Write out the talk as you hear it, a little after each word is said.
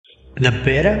The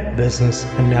Better Business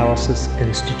Analysis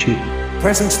Institute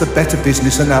presents the Better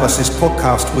Business Analysis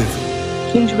podcast with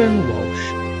Benjamin Walsh.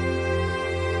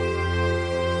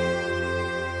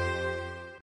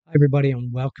 Hi everybody,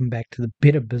 and welcome back to the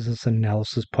Better Business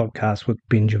Analysis podcast with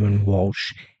Benjamin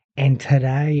Walsh. And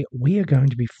today we are going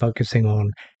to be focusing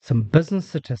on some business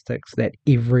statistics that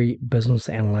every business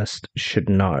analyst should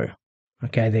know.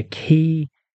 Okay, they're key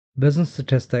business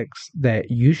statistics that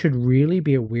you should really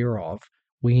be aware of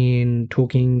when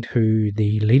talking to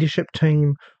the leadership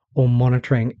team or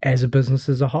monitoring as a business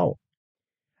as a whole.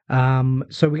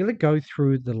 So we're going to go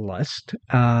through the list.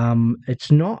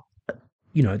 It's not,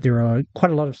 there are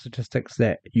quite a lot of statistics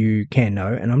that you can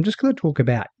know, and I'm just going to talk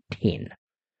about 10.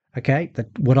 Okay,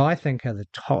 what I think are the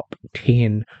top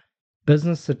 10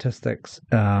 business statistics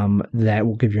that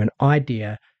will give you an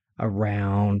idea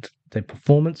around the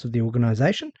performance of the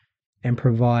organization and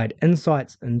provide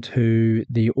insights into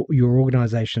your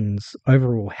organization's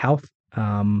overall health,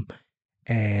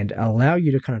 and allow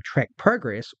you to kind of track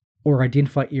progress or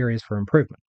identify areas for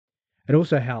improvement. It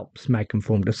also helps make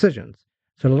informed decisions.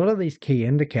 So a lot of these key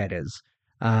indicators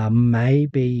may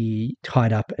be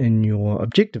tied up in your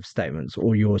objective statements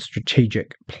or your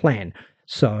strategic plan.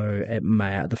 So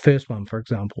the first one, for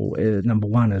example, number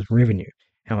one is revenue.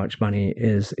 How much money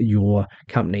is your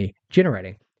company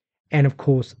generating? And of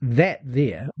course,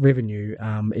 revenue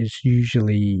is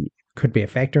usually could be a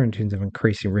factor in terms of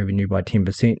increasing revenue by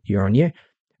 10% year on year.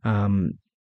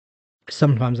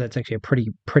 Sometimes that's actually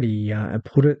a pretty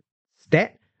important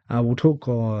stat. We'll talk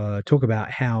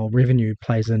about how revenue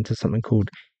plays into something called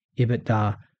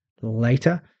EBITDA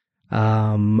later.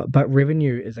 But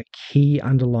revenue is a key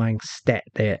underlying stat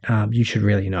that you should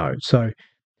really know. So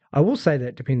I will say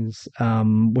that depends.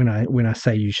 When I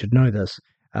say you should know this,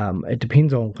 it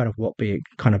depends on kind of what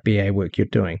kind of BA work you're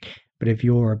doing. But if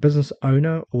you're a business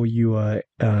owner or you are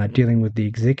dealing with the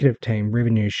executive team,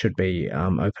 revenue should be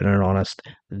open and honest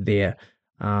there.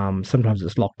 Sometimes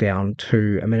it's locked down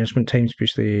to a management team,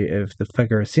 especially if the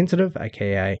figure is sensitive,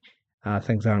 aka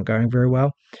things aren't going very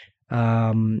well.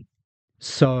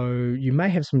 So you may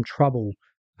have some trouble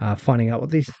finding out what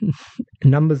these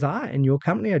numbers are in your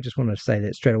company. I just want to say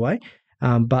that straight away.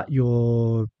 But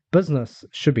your business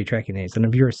should be tracking these. And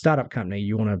if you're a startup company,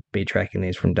 you want to be tracking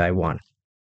these from day one.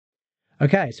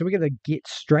 Okay, so we're going to get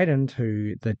straight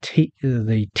into the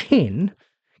 10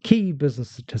 key business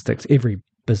statistics every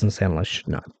business analyst should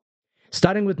know.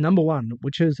 Starting with number one,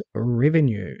 which is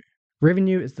revenue.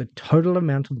 Revenue is the total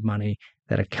amount of money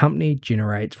that a company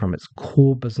generates from its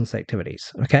core business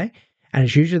activities, okay? And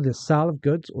it's usually the sale of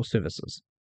goods or services.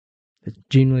 It's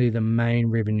generally the main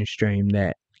revenue stream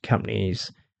that companies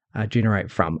generate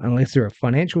from, unless they're a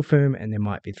financial firm and there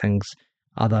might be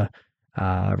other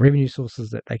revenue sources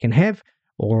that they can have,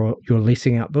 or you're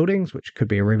leasing out buildings, which could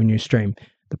be a revenue stream.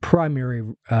 The primary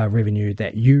revenue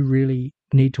that you really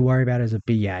need to worry about as a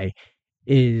BA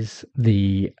is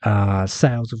the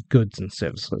sales of goods and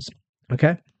services,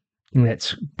 okay? And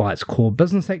that's by its core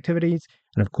business activities.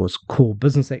 And of course, core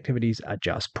business activities are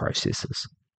just processes.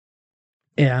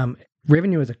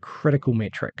 Revenue is a critical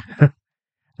metric.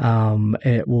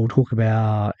 It will talk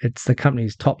about it's the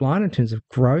company's top line in terms of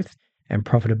growth and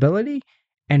profitability.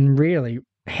 And really,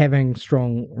 having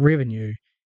strong revenue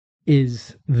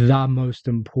is the most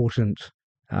important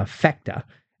factor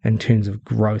in terms of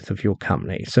growth of your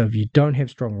company. So if you don't have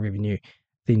strong revenue,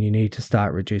 then you need to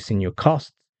start reducing your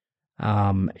costs.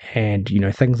 And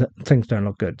things don't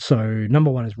look good. So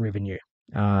number one is revenue.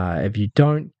 If you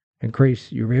don't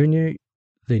increase your revenue,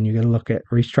 then you're going to look at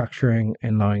restructuring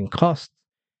and lowering costs,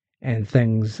 and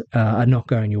things are not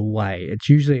going your way. It's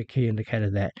usually a key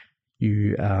indicator that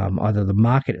you either the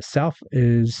market itself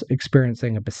is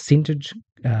experiencing a percentage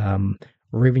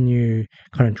revenue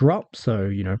kind of drop.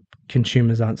 So,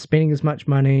 consumers aren't spending as much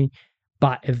money.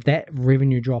 But if that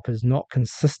revenue drop is not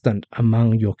consistent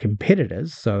among your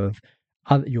competitors, so if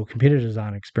your competitors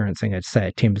aren't experiencing, say,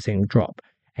 a 10% drop,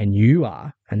 and you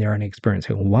are, and they're only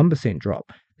experiencing a 1% drop,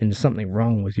 then there's something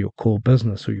wrong with your core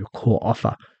business or your core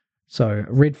offer. So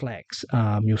red flags.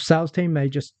 Your sales team may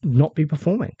just not be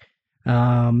performing.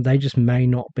 They just may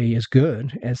not be as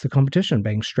good as the competition,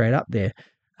 being straight up there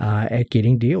at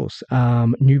getting deals.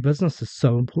 New business is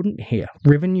so important here.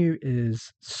 Revenue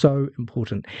is so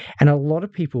important. And a lot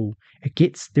of people,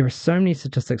 there are so many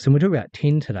statistics, and we're talking about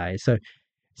 10 today. So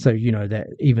that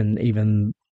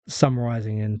even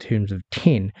summarizing in terms of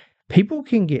 10, people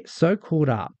can get so caught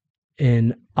up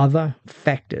in other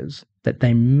factors that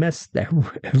they miss that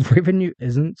if revenue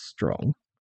isn't strong,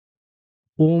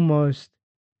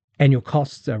 and your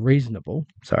costs are reasonable,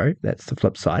 sorry, that's the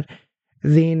flip side,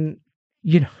 then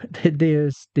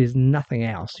there's nothing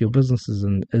else. Your business is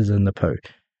in the poo.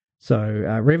 So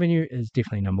revenue is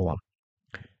definitely number one.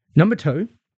 Number two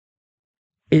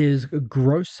is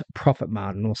gross profit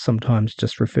margin, or sometimes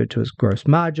just referred to as gross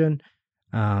margin,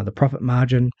 the profit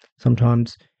margin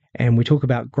sometimes. And we talk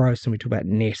about gross and we talk about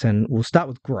net, and we'll start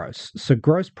with gross. So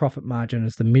gross profit margin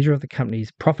is the measure of the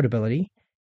company's profitability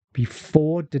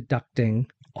before deducting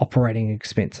operating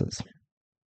expenses.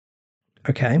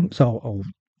 Okay, so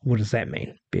what does that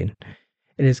mean, Ben?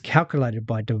 It is calculated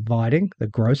by dividing the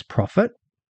gross profit,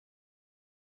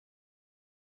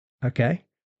 okay,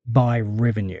 by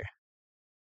revenue.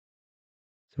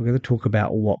 So we're going to talk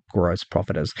about what gross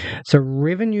profit is. So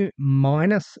revenue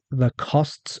minus the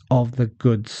costs of the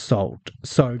goods sold.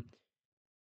 So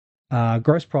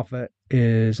gross profit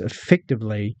is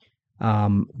effectively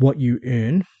what you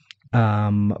earn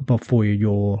before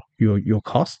your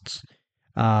costs.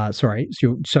 So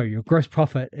your gross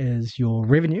profit is your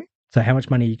revenue. So how much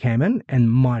money you came in, and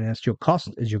minus your cost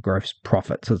is your gross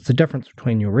profit. So it's the difference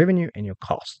between your revenue and your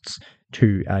costs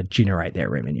to generate that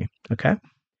revenue. Okay.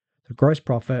 So gross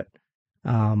profit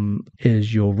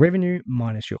is your revenue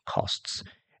minus your costs.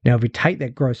 Now, if we take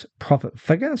that gross profit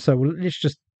figure, so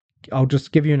I'll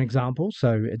just give you an example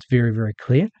so it's very, very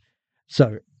clear.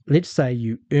 So let's say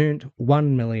you earned $1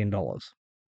 million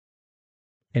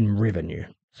in revenue.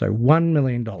 So $1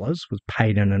 million was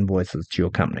paid in invoices to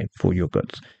your company for your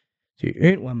goods. So you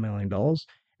earned $1 million,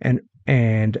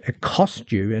 and it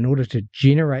cost you, in order to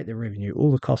generate the revenue,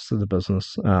 all the costs of the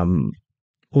business,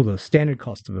 all the standard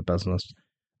costs of a business,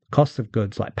 cost of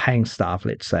goods like paying staff,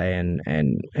 let's say,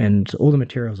 and all the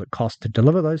materials that cost to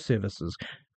deliver those services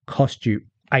cost you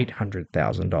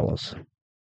 $800,000.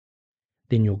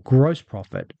 Then your gross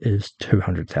profit is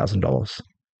 $200,000.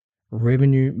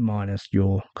 Revenue minus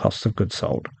your cost of goods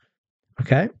sold.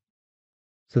 Okay?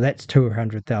 So that's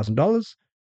 $200,000.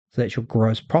 So that's your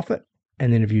gross profit.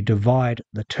 And then if you divide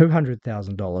the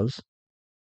 $200,000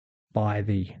 by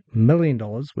the $1 million,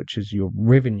 which is your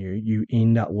revenue, you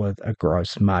end up with a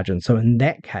gross margin. So in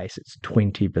that case, it's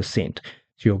 20%.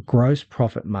 So your gross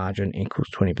profit margin equals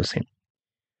 20%.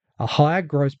 A higher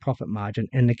gross profit margin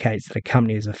indicates that a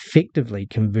company is effectively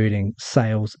converting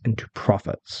sales into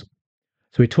profits.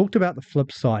 So we talked about the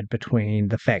flip side between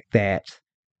the fact that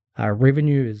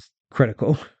revenue is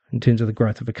critical in terms of the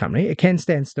growth of a company. It can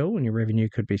stand still, and your revenue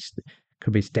could be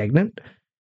stagnant.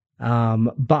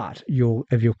 But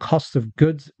if your costs of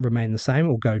goods remain the same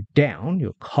or go down,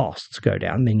 your costs go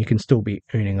down, then you can still be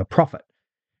earning a profit.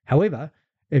 However,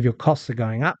 if your costs are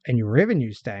going up and your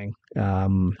revenue staying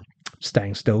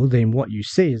still, then what you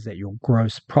see is that your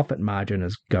gross profit margin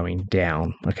is going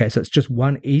down. Okay, so it's just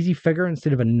one easy figure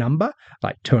instead of a number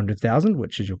like 200,000,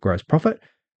 which is your gross profit.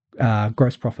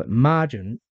 Gross profit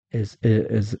margin is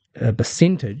a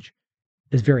percentage,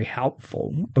 is very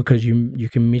helpful because you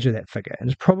can measure that figure, and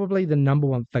it's probably the number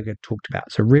one figure talked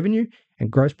about. So revenue and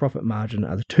gross profit margin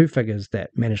are the two figures that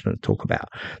management talk about.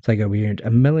 So they go, we earned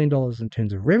 $1 million in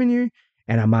terms of revenue,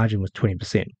 and our margin was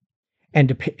 20%. And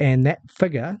that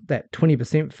figure, that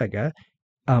 20% figure,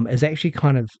 is actually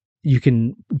kind of, you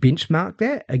can benchmark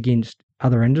that against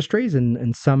other industries. And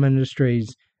in some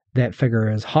industries, that figure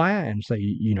is higher, and so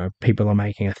people are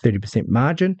making a 30%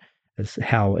 margin, is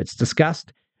how it's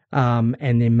discussed. And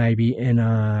then maybe in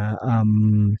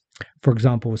for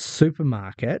example, a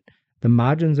supermarket, the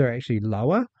margins are actually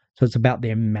lower. So it's about the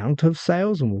amount of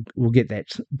sales, and we'll get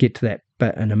to that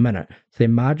bit in a minute. So their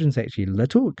margin's actually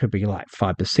little. It could be like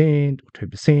 5% or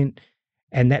 2%,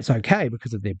 and that's okay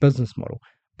because of their business model.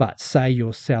 But say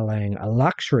you're selling a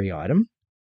luxury item,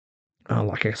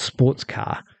 like a sports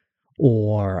car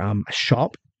or a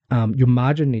shop, your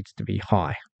margin needs to be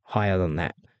higher than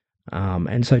that.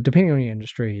 And so depending on your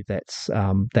industry,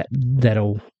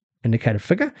 that'll indicate a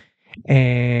figure.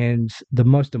 And the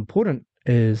most important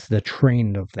is the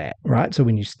trend of that, right? So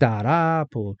when you start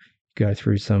up or go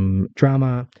through some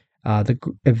drama,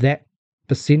 if that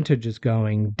percentage is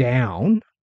going down,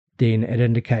 then it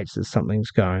indicates that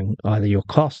something's going, either your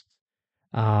costs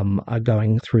are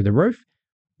going through the roof,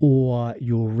 or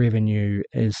your revenue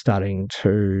is starting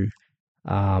to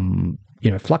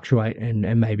fluctuate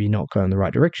and maybe not go in the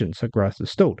right direction. So growth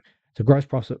is stalled. So gross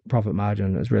profit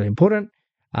margin is really important.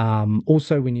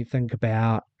 Also, when you think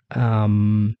about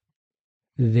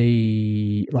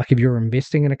if you're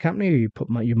investing in a company or you put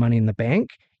your money in the bank,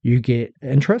 you get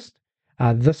interest.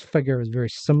 This figure is very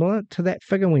similar to that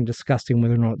figure when discussing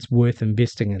whether or not it's worth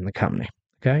investing in the company,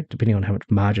 okay, depending on how much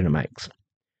margin it makes.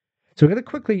 So we're going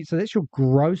to so that's your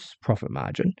gross profit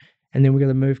margin. And then we're going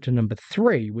to move to number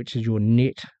 3, which is your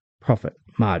net profit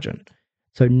margin.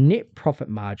 So net profit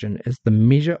margin is the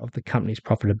measure of the company's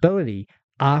profitability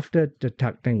after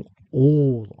deducting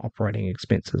all operating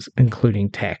expenses, including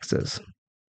taxes.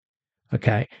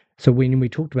 Okay, so when we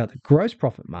talked about the gross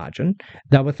profit margin,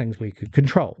 that were things we could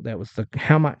control. That was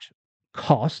how much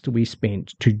cost we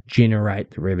spent to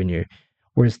generate the revenue.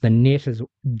 Whereas the net is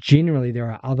generally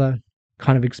there are other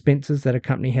kind of expenses that a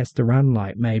company has to run,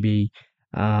 like maybe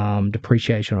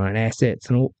depreciation on assets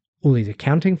and all these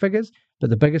accounting figures. But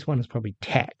the biggest one is probably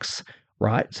tax,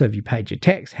 right? So if you paid your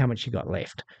tax, how much you got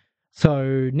left.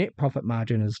 So net profit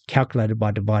margin is calculated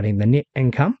by dividing the net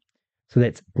income. So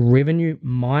that's revenue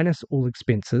minus all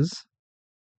expenses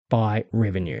by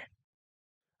revenue.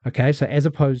 Okay, so as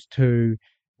opposed to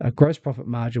a gross profit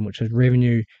margin, which is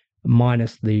revenue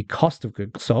minus the cost of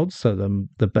goods sold, so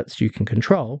the bits you can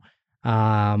control,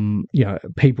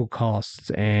 people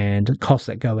costs and costs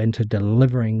that go into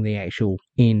delivering the actual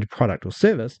end product or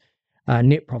service.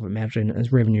 Net profit margin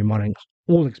is revenue minus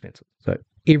all expenses. So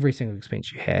every single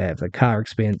expense you have, the car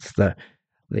expense, the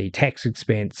tax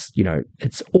expense,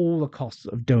 it's all the costs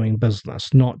of doing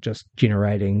business, not just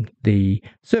generating the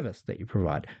service that you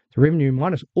provide. So revenue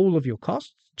minus all of your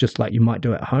costs, just like you might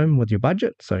do at home with your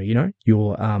budget. So,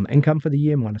 your income for the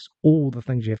year minus all the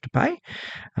things you have to pay,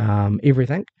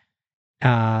 everything,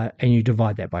 and you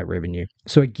divide that by revenue.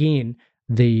 So again,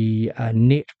 the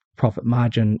net profit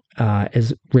margin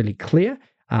is really clear,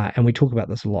 and we talk about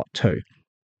this a lot too.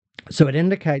 So it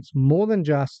indicates more than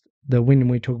just when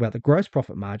we talk about the gross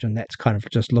profit margin, that's kind of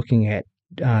just looking at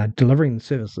delivering the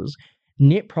services.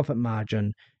 Net profit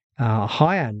margin,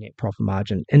 higher net profit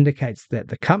margin, indicates that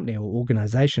the company or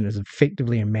organization is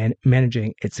effectively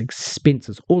managing its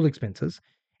expenses, all expenses,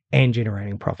 and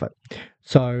generating profit.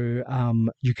 So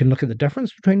you can look at the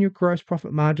difference between your gross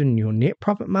profit margin and your net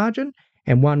profit margin.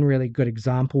 And one really good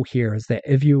example here is that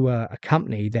if you were a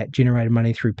company that generated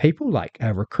money through people, like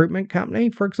a recruitment company,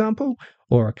 for example,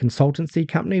 or a consultancy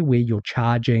company where you're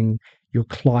charging your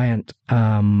client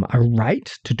a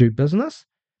rate to do business,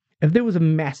 if there was a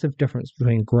massive difference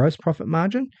between gross profit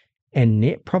margin and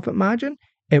net profit margin,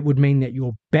 it would mean that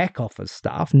your back office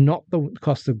staff, not the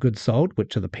cost of goods sold,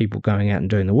 which are the people going out and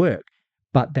doing the work,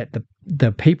 but that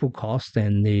the people costs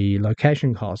and the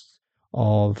location costs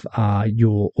of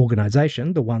your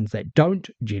organization, the ones that don't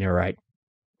generate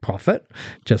profit,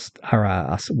 just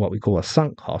are what we call a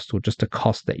sunk cost, or just a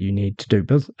cost that you need to do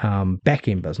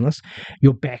back-end business.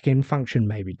 Your back-end function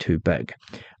may be too big,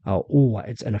 or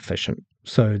it's inefficient.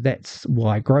 So that's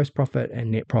why gross profit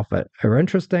and net profit are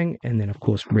interesting, and then of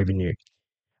course revenue.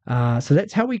 So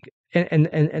that's how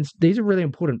and these are really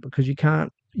important because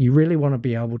you really want to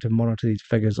be able to monitor these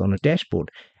figures on a dashboard.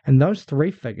 And those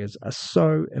three figures are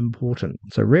so important.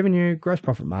 So revenue, gross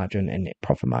profit margin, and net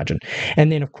profit margin.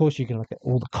 And then, of course, you can look at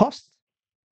all the costs.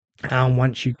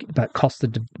 But costs are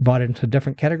divided into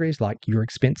different categories, like your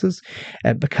expenses,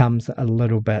 it becomes a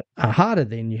little bit harder.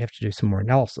 Then you have to do some more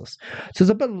analysis. So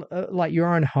it's a bit like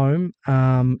your own home.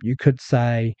 You could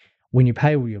say when you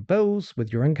pay all your bills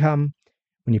with your income,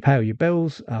 when you pay all your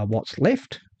bills, what's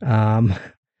left?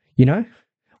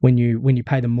 When you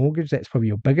pay the mortgage, that's probably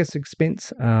your biggest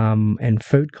expense, and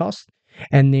food costs.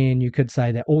 And then you could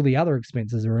say that all the other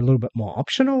expenses are a little bit more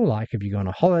optional, like if you go on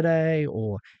a holiday,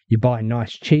 or you buy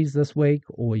nice cheese this week,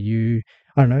 or you,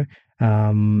 I don't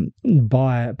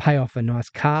know, pay off a nice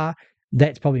car.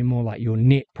 That's probably more like your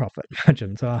net profit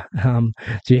margin. So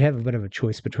you have a bit of a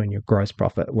choice between your gross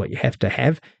profit, what you have to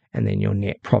have, and then your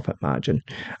net profit margin.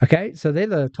 Okay, so they're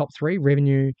the top three: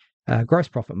 revenue, gross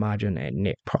profit margin, and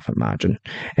net profit margin.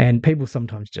 And people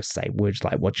sometimes just say words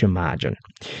like, what's your margin?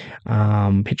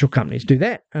 Petrol companies do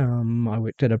that. I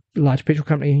worked at a large petrol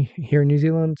company here in New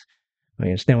Zealand.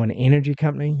 It's now an energy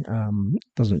company.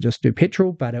 Doesn't just do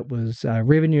petrol, but it was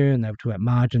revenue, and they were talking about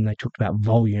margin. They talked about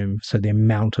volume, so the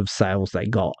amount of sales they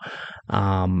got.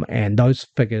 And those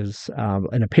figures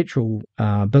in a petrol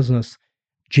business,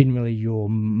 generally your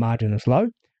margin is low.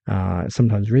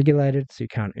 Sometimes regulated, so you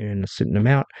can't earn a certain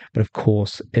amount. But of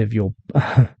course, if your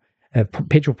if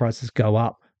petrol prices go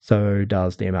up, so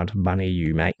does the amount of money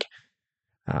you make.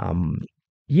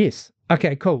 Yes.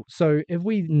 Okay, cool. So if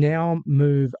we now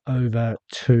move over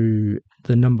to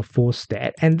the number 4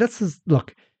 stat, and this is,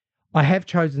 look, I have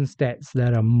chosen stats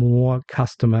that are more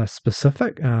customer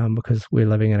specific because we're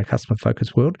living in a customer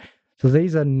focused world. So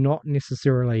these are not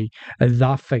necessarily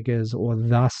the figures or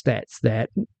the stats that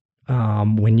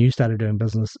when you started doing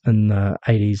business in the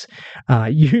 80s,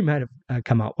 you might have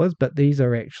come up with, but these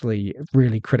are actually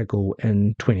really critical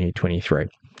in 2023.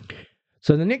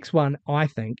 So the next one, I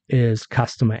think, is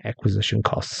customer acquisition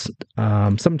costs,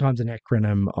 sometimes an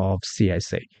acronym of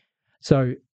CAC.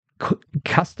 So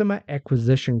customer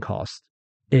acquisition cost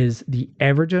is the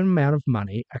average amount of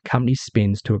money a company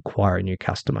spends to acquire a new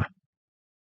customer.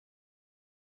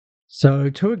 So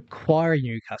to acquire a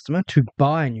new customer, to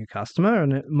buy a new customer,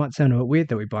 and it might sound a bit weird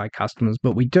that we buy customers,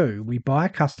 but we do. We buy a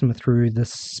customer through the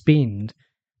spend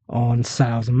on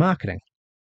sales and marketing.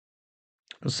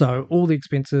 So all the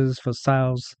expenses for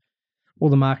sales, all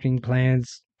the marketing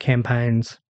plans,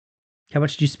 campaigns, how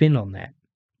much do you spend on that?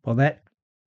 Well, that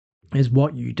is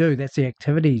what you do. That's the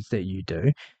activities that you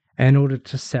do in order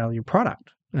to sell your product.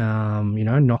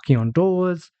 Knocking on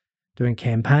doors, doing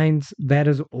campaigns, that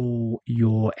is all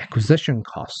your acquisition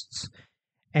costs.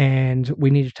 And we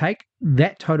need to take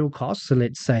that total cost. So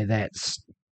let's say that's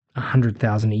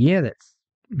 100,000 a year. That's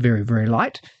very, very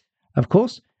light, of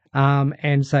course.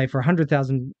 And say for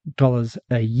 $100,000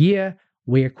 a year,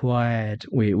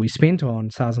 we spent on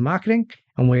sales and marketing,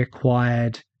 and we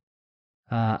acquired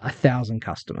 1,000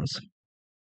 customers.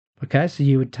 Okay, so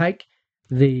you would take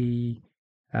the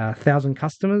 1,000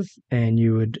 customers and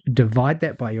you would divide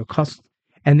that by your cost,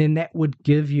 and then that would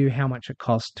give you how much it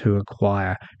costs to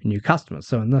acquire a new customer.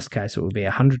 So in this case, it would be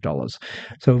 $100.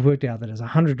 So we've worked out that as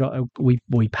 $100,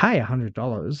 we pay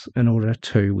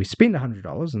 $100 we spend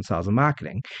 $100 in sales and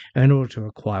marketing in order to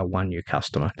acquire one new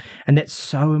customer. And that's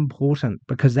so important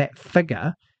because that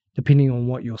figure, depending on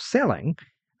what you're selling,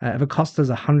 if it costs us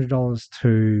 $100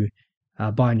 to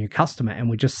buy a new customer and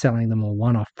we're just selling them a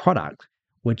one-off product,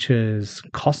 which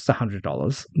costs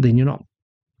 $100, then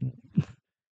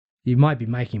you might be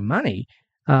making money,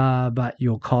 but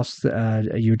your costs,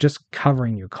 you're just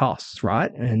covering your costs,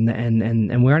 right?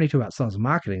 And we're only talking about sales and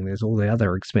marketing. There's all the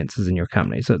other expenses in your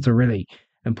company, so it's a really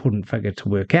important figure to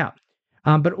work out.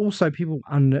 But also, people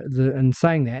in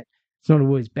saying that, it's not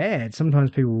always bad. Sometimes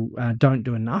people don't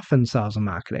do enough in sales and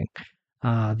marketing.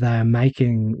 They're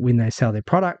making, when they sell their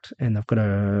product and they've got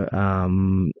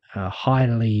a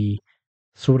highly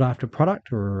sought after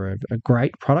product or a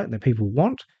great product that people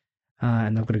want,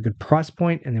 and they've got a good price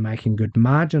point and they're making good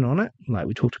margin on it, like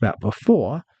we talked about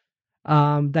before,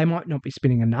 they might not be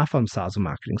spending enough on sales and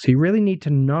marketing. So you really need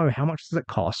to know how much does it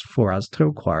cost for us to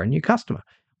acquire a new customer,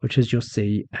 which is your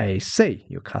CAC,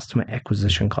 your customer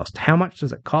acquisition cost. How much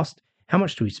does it cost? How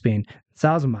much do we spend in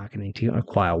sales and marketing to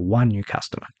acquire one new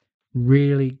customer?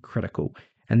 Really critical.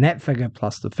 And that figure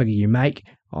plus the figure you make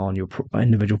on your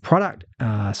individual product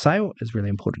sale is really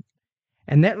important.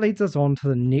 And that leads us on to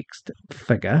the next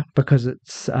figure, because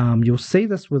it's you'll see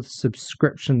this with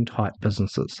subscription type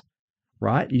businesses,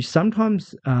 right? You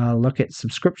sometimes look at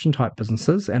subscription type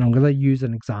businesses, and I'm going to use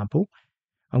an example.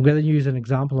 I'm going to use an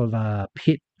example of a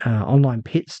online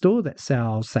pet store that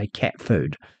sells, say, cat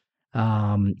food.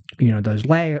 Those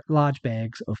large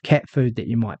bags of cat food that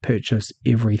you might purchase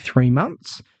every 3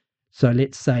 months. So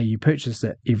let's say you purchase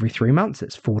it every 3 months.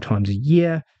 It's 4 times a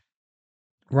year,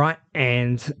 right?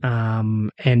 And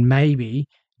maybe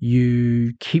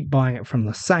you keep buying it from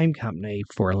the same company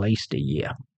for at least a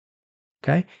year.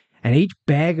 Okay, and each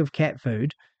bag of cat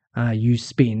food you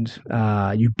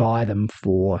buy them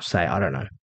for, say, I don't know,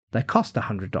 they cost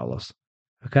 $100.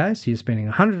 Okay, so you're spending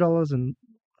 $100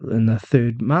 in the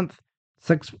third month.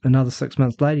 Another 6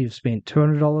 months later, you've spent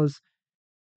 $200,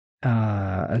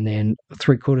 and then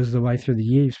 3/4 of the way through the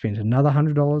year, you've spent another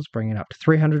 $100, bringing it up to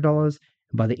 $300.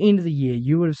 And by the end of the year,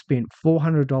 you would have spent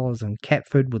 $400 in cat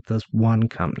food with this one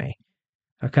company.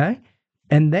 Okay,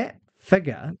 and that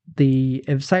figure,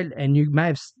 and you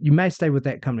may stay with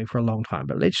that company for a long time,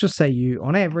 but let's just say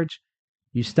on average,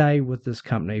 you stay with this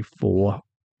company for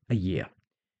a year.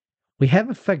 We have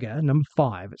a figure, number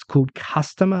 5. It's called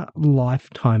Customer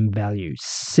Lifetime Value,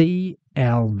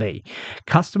 CLV.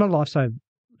 Customer lifetime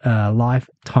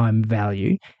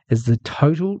value is the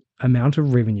total amount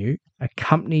of revenue a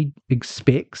company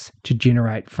expects to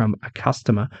generate from a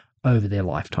customer over their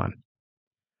lifetime.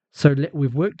 So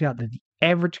we've worked out that the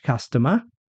average customer,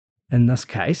 in this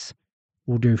case,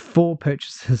 will do 4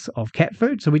 purchases of cat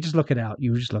food. So you just look at our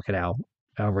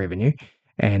revenue,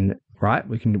 and right,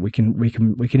 we can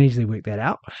easily work that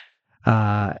out.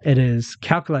 It is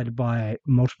calculated by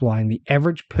multiplying the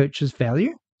average purchase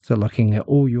value, so looking at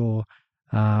all your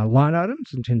line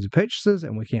items in terms of purchases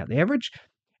and working out the average,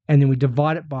 and then we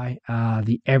divide it by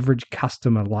the average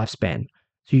customer lifespan.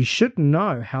 So you should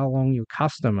know how long your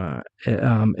customer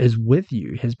is with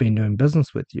you, has been doing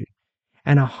business with you.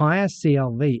 And a higher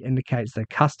CLV indicates the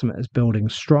customer is building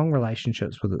strong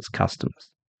relationships with its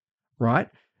customers, right?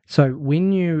 So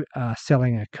when you are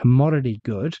selling a commodity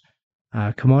good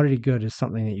is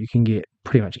something that you can get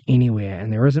pretty much anywhere,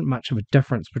 and there isn't much of a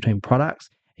difference between products,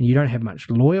 and you don't have much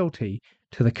loyalty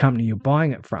to the company you're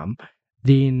buying it from,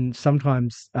 then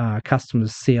sometimes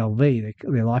customers' CLV,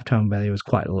 their lifetime value, is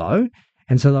quite low,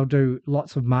 And so they'll do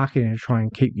lots of marketing to try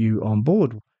and keep you on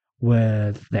board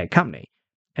with that company.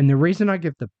 And the reason I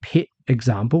give the pet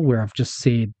example, where I've just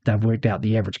said they've worked out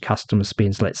the average customer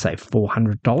spends, let's say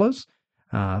 $400,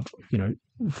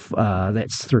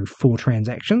 that's through 4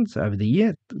 transactions over the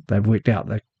year. They've worked out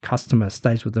the customer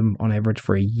stays with them on average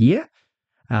for a year,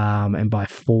 and by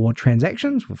 4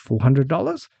 transactions with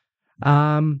 $400.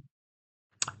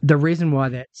 The reason why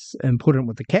that's important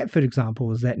with the cat food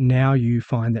example is that now you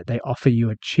find that they offer you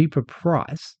a cheaper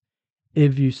price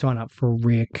if you sign up for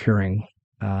recurring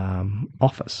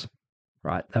offers,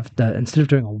 right? Instead of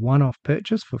doing a one-off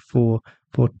purchase for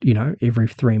every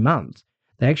 3 months,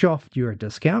 they actually offered you a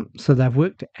discount. So they've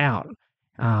worked out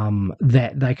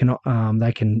that they can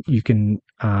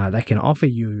offer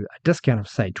you a discount of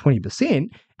say 20%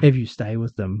 if you stay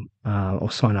with them or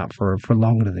sign up for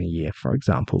longer than a year, for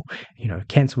example.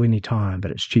 Cancel any time,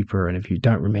 but it's cheaper, and if you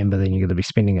don't remember, then you're going to be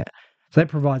spending it. So that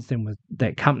provides them with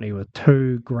that company with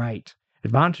 2 great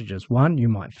advantages. One, you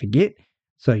might forget.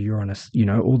 So you're on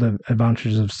all the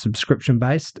advantages of subscription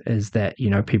based is that,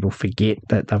 people forget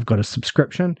that they've got a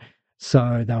subscription.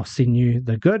 So they'll send you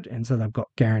the good, and so they've got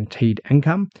guaranteed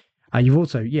income.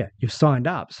 You've signed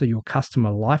up, so your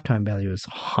customer lifetime value is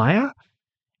higher.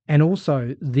 And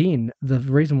also then the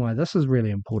reason why this is really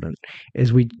important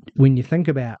is when you think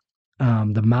about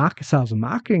the sales and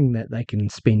marketing that they can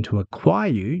spend to acquire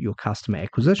you, your customer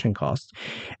acquisition costs,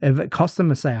 if it costs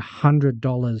them, say,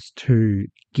 $100 to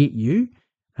get you,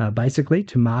 basically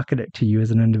to market it to you as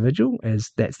an individual,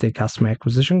 as that's their customer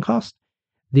acquisition cost,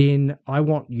 then I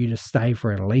want you to stay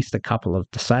for at least a couple of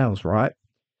the sales, right?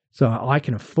 So I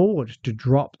can afford to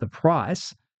drop the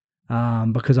price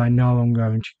because I know I'm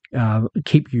going to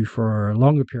keep you for a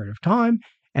longer period of time,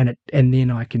 and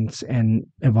then I can, and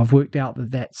if I've worked out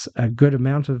that that's a good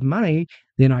amount of money,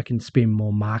 then I can spend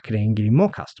more marketing and getting more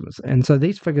customers. And so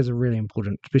these figures are really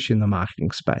important, especially in the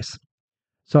marketing space.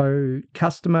 So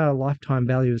customer lifetime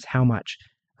value is how much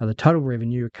the total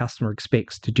revenue a customer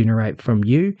expects to generate from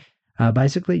you,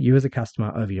 basically you as a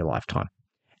customer over your lifetime.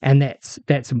 And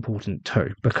that's important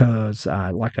too, because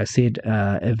like I said,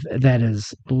 if that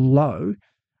is low,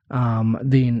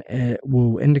 then it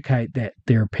will indicate that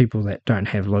there are people that don't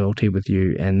have loyalty with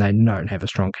you and they don't have a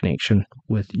strong connection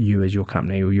with you as your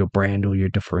company or your brand or your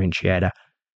differentiator.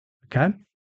 Okay.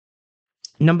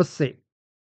 Number 6.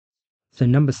 So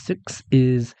number 6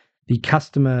 is the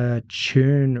customer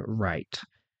churn rate.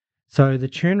 So the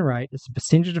churn rate is the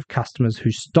percentage of customers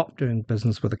who stop doing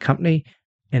business with a company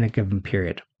in a given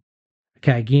period.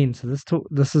 Okay, again, so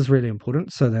this is really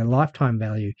important. So their lifetime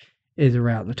value is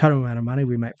around the total amount of money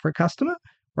we make for a customer,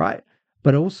 right?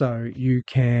 But also you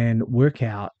can work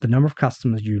out the number of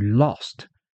customers you lost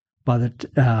by the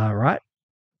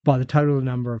total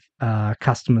number of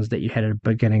customers that you had at the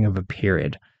beginning of a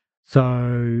period.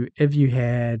 So if you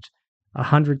had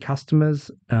 100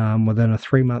 customers within a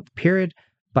 3-month period,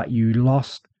 but you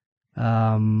lost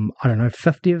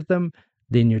 50 of them,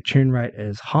 then your churn rate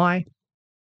is high.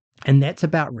 And that's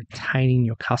about retaining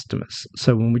your customers.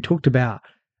 So when we talked about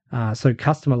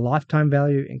customer lifetime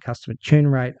value and customer churn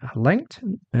rate are linked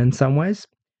in some ways,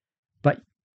 but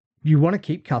you want to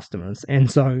keep customers. And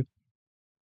so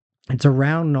it's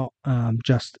around not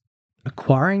just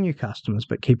acquiring new customers,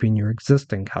 but keeping your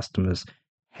existing customers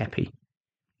happy.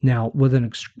 Now, with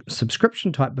a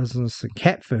subscription type business,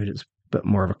 cat food, it's a bit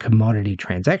more of a commodity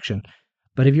transaction.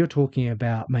 But if you're talking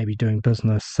about maybe doing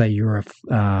business, say you're a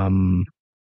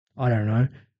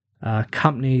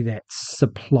company that's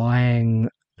supplying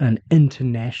an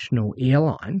international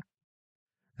airline,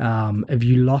 if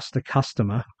you lost a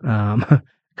customer, a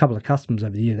couple of customers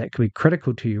over the year, that could be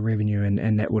critical to your revenue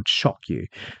and that would shock you.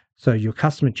 So your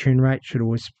customer churn rate should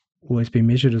always be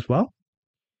measured as well.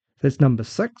 That's number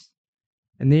 6.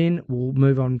 And then we'll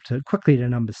move on quickly to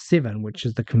number 7, which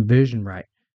is the conversion rate.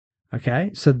 Okay,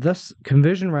 so this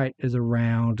conversion rate is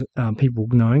around people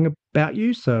knowing about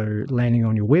you, so landing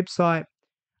on your website,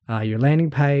 your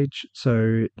landing page.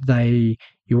 So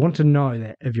you want to know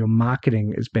that if your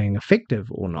marketing is being effective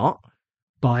or not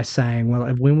by saying,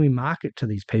 well, when we market to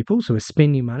these people, so we're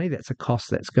spending money, that's a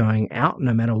cost that's going out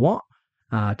no matter what,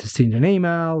 to send an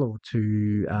email or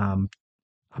to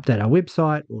update our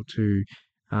website or to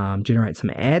generate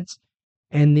some ads.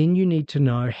 And then you need to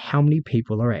know how many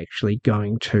people are actually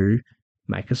going to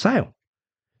make a sale.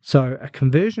 So a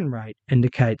conversion rate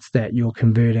indicates that you're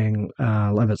converting,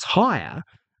 if it's higher,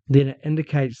 then it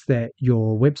indicates that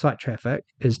your website traffic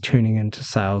is turning into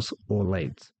sales or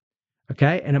leads.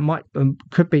 Okay, and it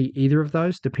could be either of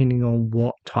those depending on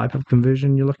what type of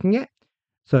conversion you're looking at.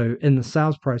 So in the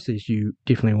sales process, you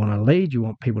definitely want a lead. You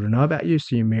want people to know about you,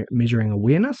 so you're measuring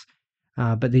awareness.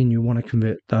 but then you want to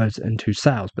convert those into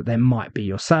sales. But that might be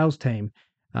your sales team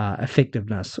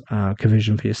effectiveness,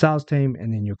 conversion for your sales team,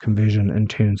 and then your conversion in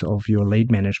terms of your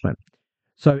lead management.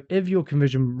 So if your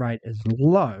conversion rate is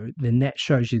low, then that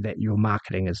shows you that your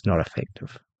marketing is not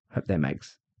effective. Hope that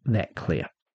makes that clear.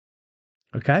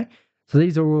 Okay, so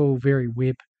these are all very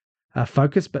web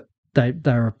focused, but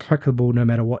they're applicable no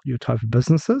matter what your type of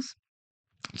business is.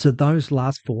 So those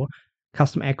last four,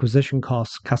 customer acquisition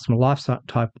costs, customer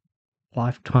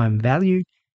lifetime value,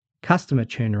 customer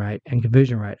churn rate, and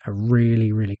conversion rate are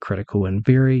really, really critical and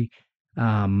very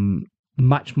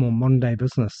much more modern day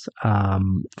business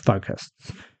focused.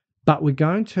 But we're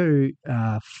going to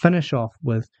finish off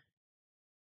with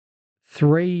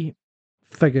three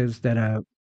figures that are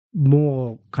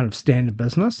more kind of standard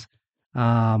business.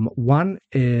 One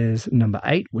is number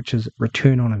 8, which is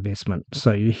return on investment.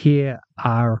 So you hear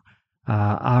ROI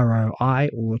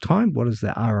all the time. What is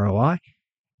the ROI?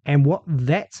 And what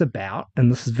that's about,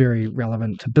 and this is very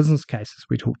relevant to business cases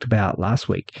we talked about last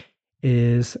week,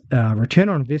 is return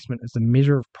on investment is the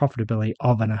measure of profitability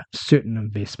of a certain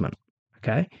investment.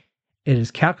 Okay, it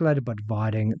is calculated by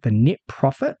dividing the net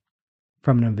profit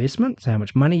from an investment, so how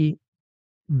much money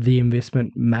the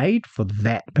investment made for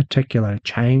that particular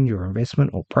change or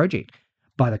investment or project,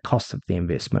 by the cost of the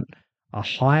investment. A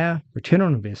higher return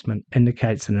on investment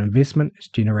indicates an investment is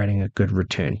generating a good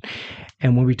return.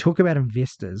 And when we talk about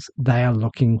investors, they are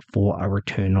looking for a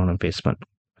return on investment.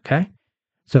 Okay.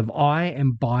 So if I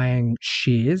am buying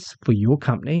shares for your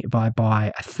company, if I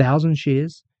buy 1,000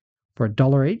 shares for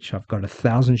 $1 each, I've got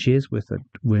 1,000 shares worth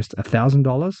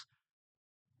 $1,000.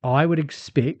 I would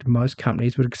expect, most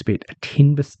companies would expect a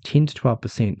 10 to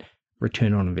 12%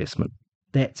 return on investment.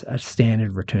 That's a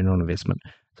standard return on investment.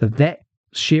 So if that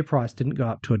share price didn't go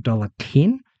up to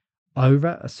 $1.10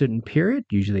 over a certain period,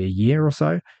 usually a year or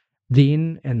so,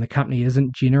 then, and the company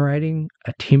isn't generating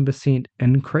a 10%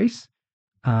 increase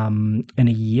in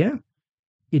a year,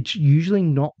 it's usually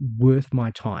not worth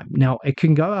my time. Now, it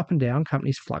can go up and down,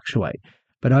 companies fluctuate,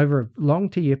 but over long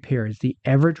 2-year periods, the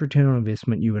average return on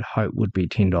investment you would hope would be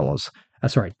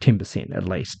 10% at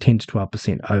least, 10 to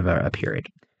 12% over a period.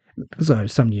 So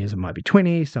some years it might be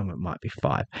 20, some it might be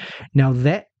 5. Now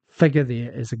that figure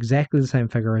there is exactly the same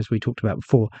figure as we talked about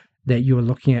before, that you were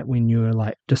looking at when you were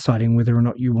like deciding whether or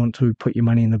not you want to put your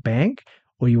money in the bank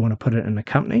or you want to put it in a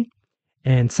company.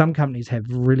 And some companies have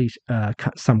really,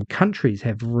 some countries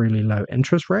have really low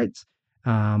interest rates.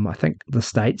 I think the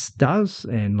States does,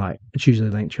 and like it's usually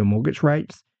linked to your mortgage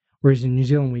rates. Whereas in New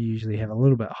Zealand, we usually have a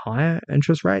little bit higher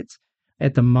interest rates.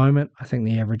 At the moment, I think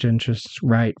the average interest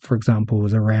rate, for example,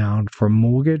 was around, for a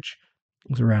mortgage,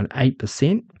 was around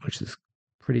 8%, which is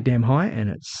pretty damn high, and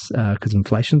it's because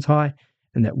inflation's high,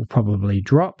 and that will probably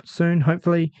drop soon,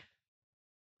 hopefully.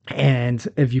 And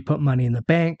if you put money in the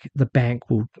bank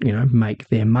will, make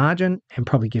their margin and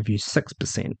probably give you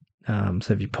 6%.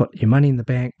 So if you put your money in the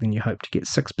bank, then you hope to get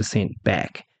 6%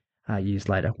 back years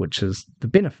later, which is the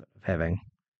benefit of having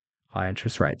high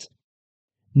interest rates.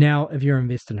 Now, if you're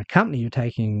investing in a company, you're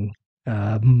taking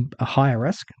a higher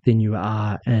risk than you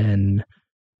are in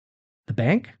the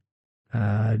bank.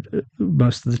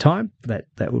 Most of the time, that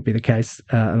would be the case,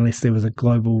 unless there was a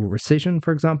global recession,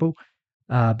 for example.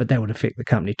 But that would affect the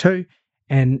company too.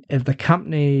 And if the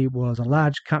company was a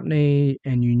large company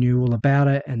and you knew all about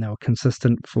it and they were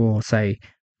consistent for, say,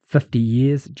 50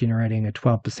 years, generating a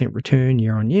 12% return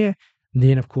year on year,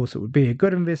 then of course it would be a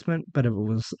good investment. But if it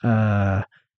was a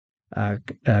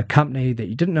company that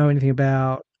you didn't know anything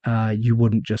about, you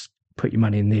wouldn't just put your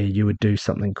money in there. You would do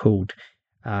something called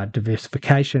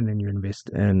diversification, and you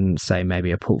invest in, say, maybe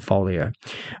a portfolio.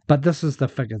 But this is the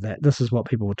figure, that this is what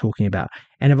people were talking about.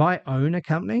 And if I own a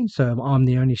company, so if I'm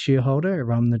the only shareholder,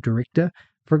 if I'm the director,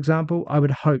 for example, I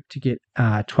would hope to get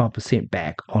 12%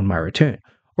 back on my return,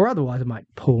 or otherwise I might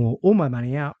pull all my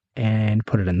money out and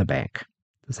put it in the bank.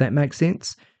 Does that make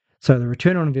sense? So the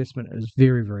return on investment is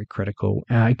very, very critical.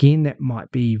 Again, that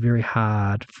might be very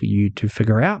hard for you to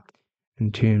figure out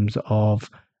in terms of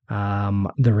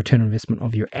the return on investment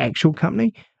of your actual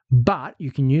company, but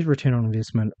you can use return on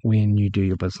investment when you do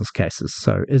your business cases.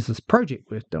 So is this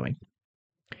project worth doing?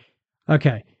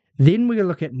 Okay, then we're going to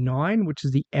look at 9, which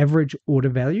is the average order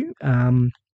value.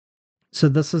 So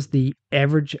this is the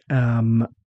average order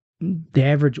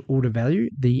value,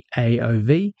 the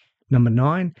AOV. Number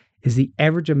 9 is the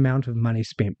average amount of money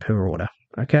spent per order.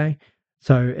 Okay,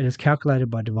 so it is calculated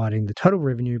by dividing the total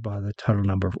revenue by the total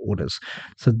number of orders.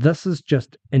 So this is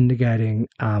just indicating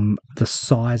the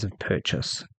size of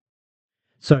purchase.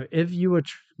 So if you were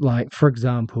like, for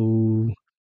example,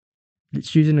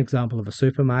 let's use an example of a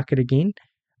supermarket again.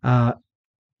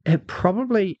 it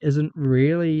probably isn't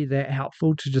really that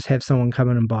helpful to just have someone come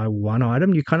in and buy one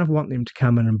item. You kind of want them to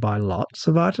come in and buy lots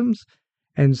of items.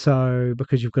 And so,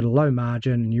 because you've got a low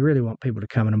margin and you really want people to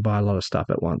come in and buy a lot of stuff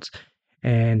at once,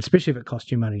 and especially if it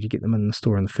costs you money to get them in the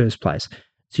store in the first place.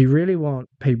 So you really want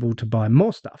people to buy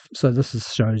more stuff. So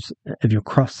shows if your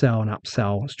cross-sell and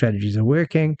upsell strategies are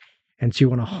working. And so you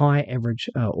want a high average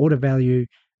order value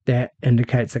that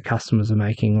indicates that customers are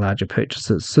making larger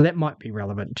purchases. So that might be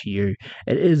relevant to you.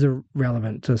 It is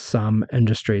relevant to some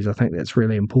industries. I think that's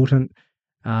really important.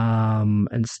 And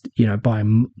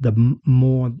buying the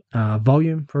more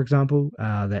volume, for example,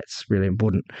 that's really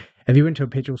important. If you went to a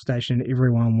petrol station,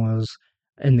 everyone was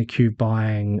in the queue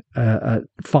buying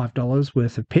 $5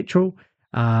 worth of petrol.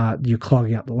 You're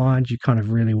clogging up the lines. You kind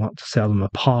of really want to sell them a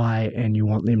pie, and you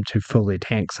want them to fill their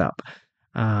tanks up.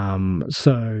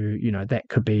 That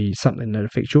could be something that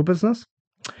affects your business.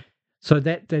 So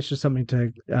that's just something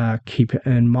to keep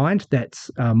in mind. That's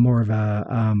more of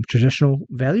a traditional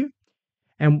value.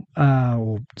 And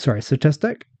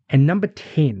statistic. And number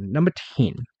 10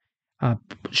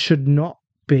 should not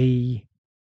be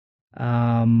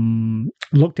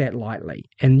looked at lightly.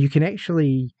 And you can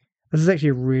this is actually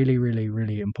a really, really,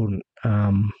 really important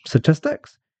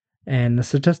statistics. And the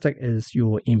statistic is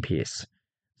your NPS.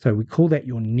 So we call that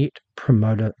your Net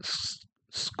Promoter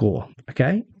Score.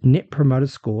 Okay, Net Promoter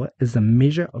Score is a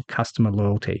measure of customer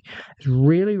loyalty. It's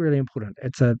really, really important.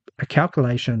 It's a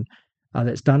calculation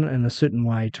that's done in a certain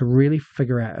way to really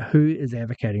figure out who is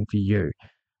advocating for you.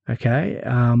 Okay,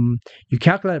 you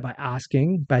calculate it by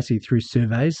asking, basically through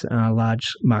surveys. Large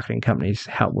marketing companies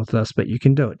help with this, but you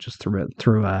can do it just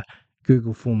through a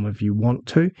Google form if you want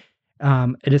to.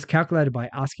 It is calculated by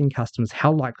asking customers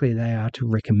how likely they are to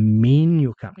recommend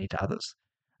your company to others.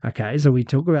 Okay, so we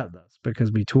talk about this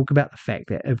because we talk about the fact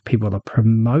that if people are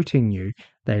promoting you,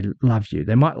 they love you.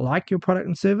 They might like your product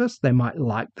and service. They might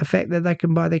like the fact that they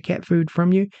can buy their cat food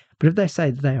from you. But if they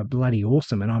say that they are bloody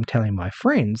awesome and I'm telling my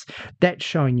friends, that's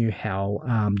showing you how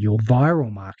your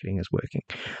viral marketing is working.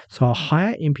 So a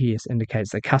higher NPS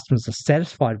indicates that customers are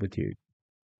satisfied with you,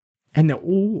 and they're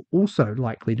also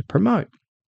likely to promote.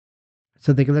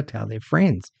 So they're going to tell their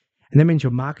friends. And that means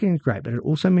your marketing is great, but it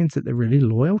also means that they're really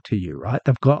loyal to you, right?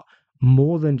 They've got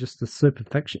more than just the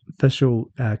superficial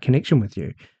connection with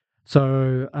you.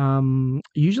 So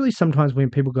usually sometimes when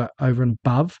people go over and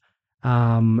above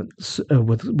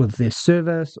with their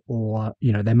service, or,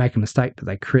 they make a mistake, but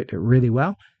they correct it really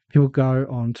well, people go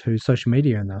onto social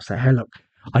media and they'll say, hey, look,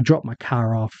 I dropped my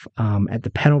car off at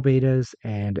the panel beaters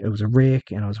and it was a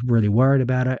wreck and I was really worried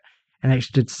about it. And they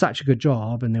actually did such a good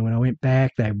job. And then when I went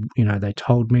back, they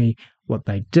told me what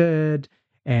they did,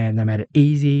 and they made it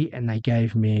easy, and they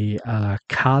gave me a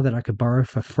car that I could borrow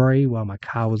for free while my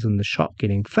car was in the shop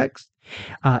getting fixed.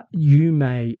 You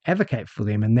may advocate for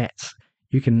them, and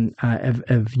you can,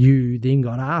 if you then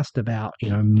got asked about,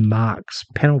 Mark's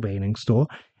panel beating store,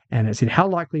 and it said, how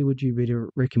likely would you be to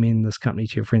recommend this company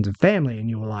to your friends and family?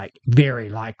 And you were like, very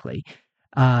likely.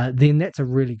 Then that's a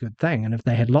really good thing. And if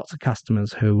they had lots of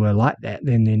customers who were like that,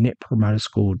 then their Net Promoter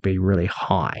Score would be really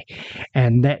high.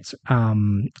 And that's a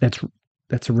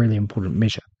really important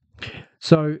measure.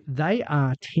 So they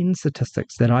are 10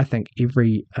 statistics that I think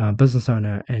every business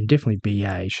owner and definitely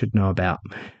BA should know about.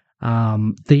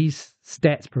 These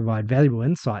stats provide valuable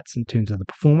insights in terms of the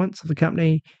performance of the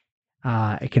company.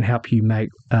 It can help you make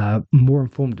more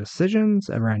informed decisions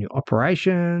around your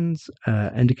operations,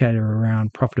 indicator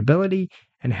around profitability,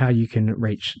 and how you can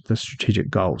reach the strategic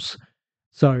goals.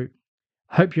 So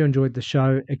hope you enjoyed the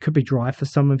show. It could be dry for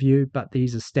some of you, but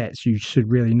these are stats you should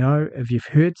really know. If you've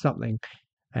heard something,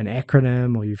 an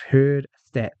acronym, or you've heard a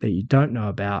stat that you don't know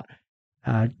about,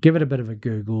 give it a bit of a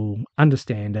Google,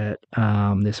 understand it.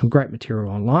 There's some great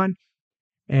material online.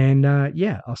 And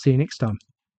I'll see you next time.